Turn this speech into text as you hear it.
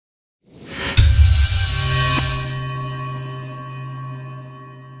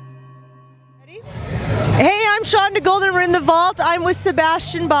Sean de Golden. We're in the vault. I'm with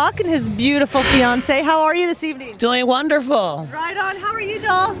Sebastian Bach and his beautiful fiance. How are you this evening? Doing wonderful. Right on. How are you,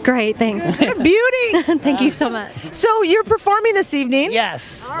 doll? Great, thanks. Beauty. Thank you so much. So you're performing this evening?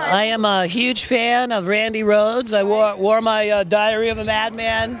 Yes, right. I am a huge fan of Randy Rhoads. I wore my Diary of a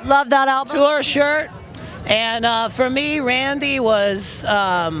Madman Love that album. tour shirt. And for me, Randy was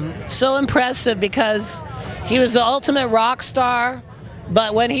so impressive because he was the ultimate rock star.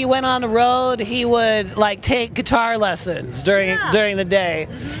 But when he went on the road, he would like take guitar lessons during the day.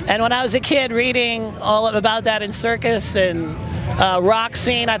 And when I was a kid reading all about that in circus and rock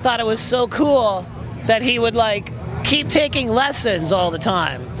scene, I thought it was so cool that he would like keep taking lessons all the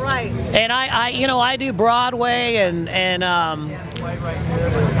time. Right. And I do Broadway and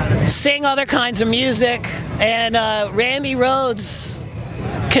sing other kinds of music. And Randy Rhoads'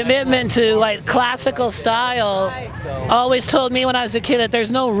 commitment to like classical style always told me when I was a kid that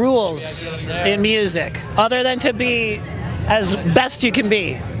there's no rules in music other than to be as best you can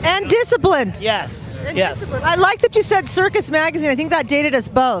be. And disciplined. Yes, And yes. disciplined. I like that you said Circus Magazine. I think that dated us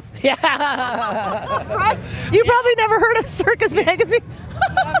both. Yeah. Right? You probably never heard of Circus Magazine.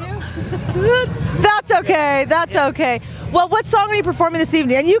 That's okay. That's okay. Well, what song are you performing this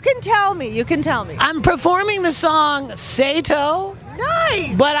evening? And you can tell me. You can tell me. I'm performing the song Sato.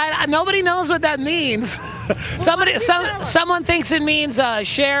 Nice. But nobody knows what that means. Someone thinks it means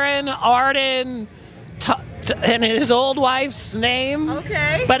Sharon, Arden, and his old wife's name.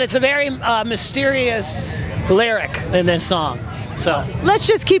 Okay. But it's a very mysterious lyric in this song. So Let's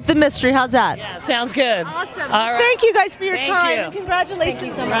just keep the mystery. How's that? yeah, sounds good. Awesome. All right. Thank you guys for your Thank time. you. And congratulations. Thank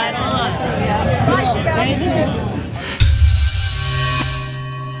you so much. Right on. Bye, Sebastian. Thank you.